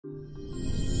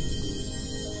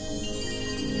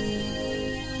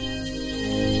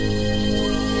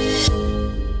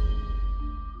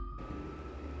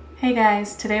Hey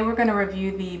guys, today we're going to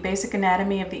review the basic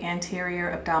anatomy of the anterior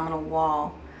abdominal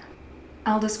wall.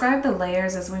 I'll describe the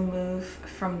layers as we move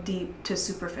from deep to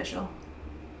superficial.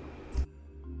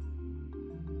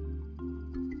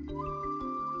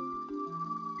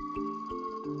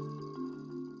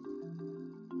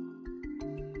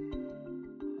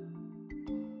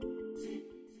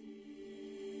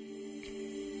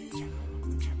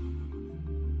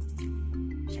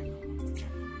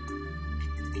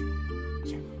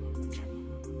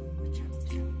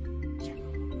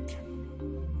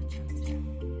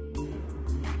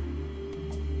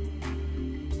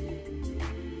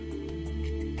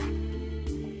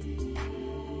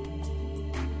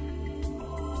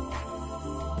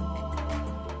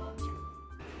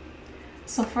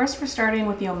 So first we're starting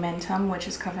with the omentum, which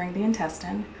is covering the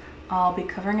intestine. I'll be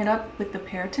covering it up with the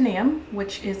peritoneum,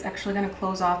 which is actually going to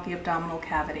close off the abdominal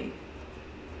cavity.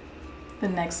 The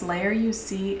next layer you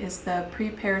see is the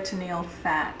preperitoneal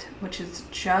fat, which is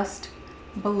just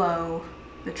below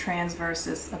the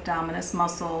transversus abdominis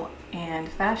muscle and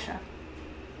fascia.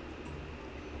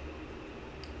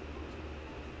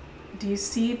 Do you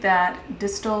see that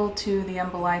distal to the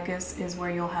umbilicus is where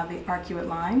you'll have the arcuate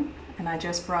line? And I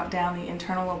just brought down the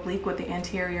internal oblique with the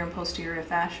anterior and posterior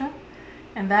fascia,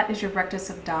 and that is your rectus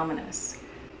abdominis.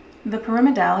 The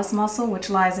pyramidalis muscle, which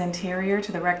lies anterior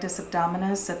to the rectus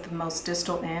abdominis at the most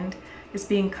distal end, is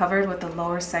being covered with the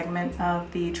lower segment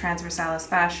of the transversalis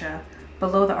fascia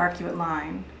below the arcuate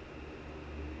line.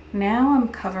 Now I'm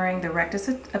covering the rectus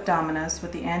abdominis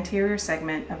with the anterior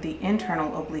segment of the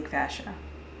internal oblique fascia.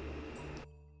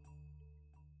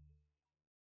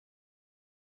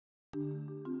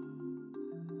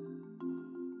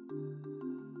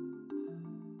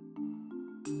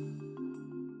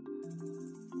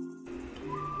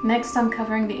 Next, I'm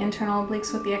covering the internal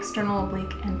obliques with the external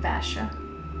oblique and fascia.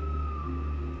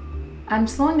 I'm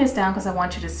slowing this down because I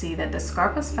want you to see that the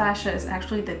scarpus fascia is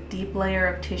actually the deep layer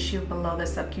of tissue below the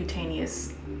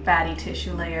subcutaneous fatty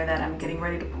tissue layer that I'm getting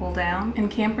ready to pull down.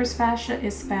 And Camper's fascia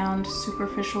is found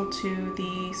superficial to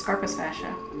the scarpus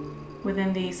fascia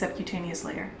within the subcutaneous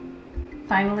layer.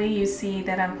 Finally, you see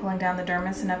that I'm pulling down the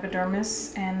dermis and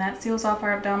epidermis, and that seals off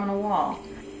our abdominal wall.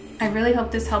 I really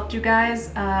hope this helped you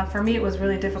guys. For me, it was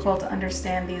really difficult to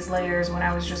understand these layers when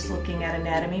I was just looking at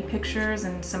anatomy pictures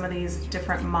and some of these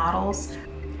different models.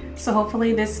 So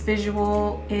hopefully this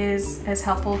visual is as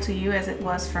helpful to you as it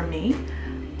was for me.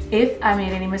 If I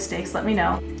made any mistakes, let me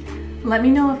know. Let me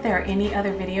know if there are any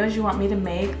other videos you want me to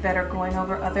make that are going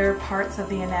over other parts of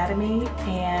the anatomy.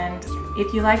 And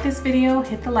if you like this video,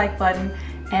 hit the like button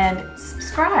and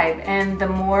subscribe. And the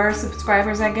more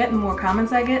subscribers I get and more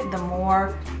comments I get, the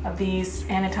more of these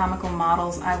anatomical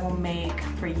models I will make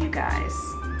for you guys.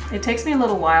 It takes me a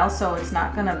little while, so it's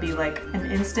not gonna be like an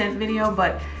instant video,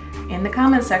 but in the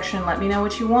comment section, let me know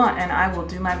what you want and I will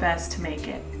do my best to make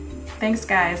it. Thanks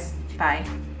guys, bye.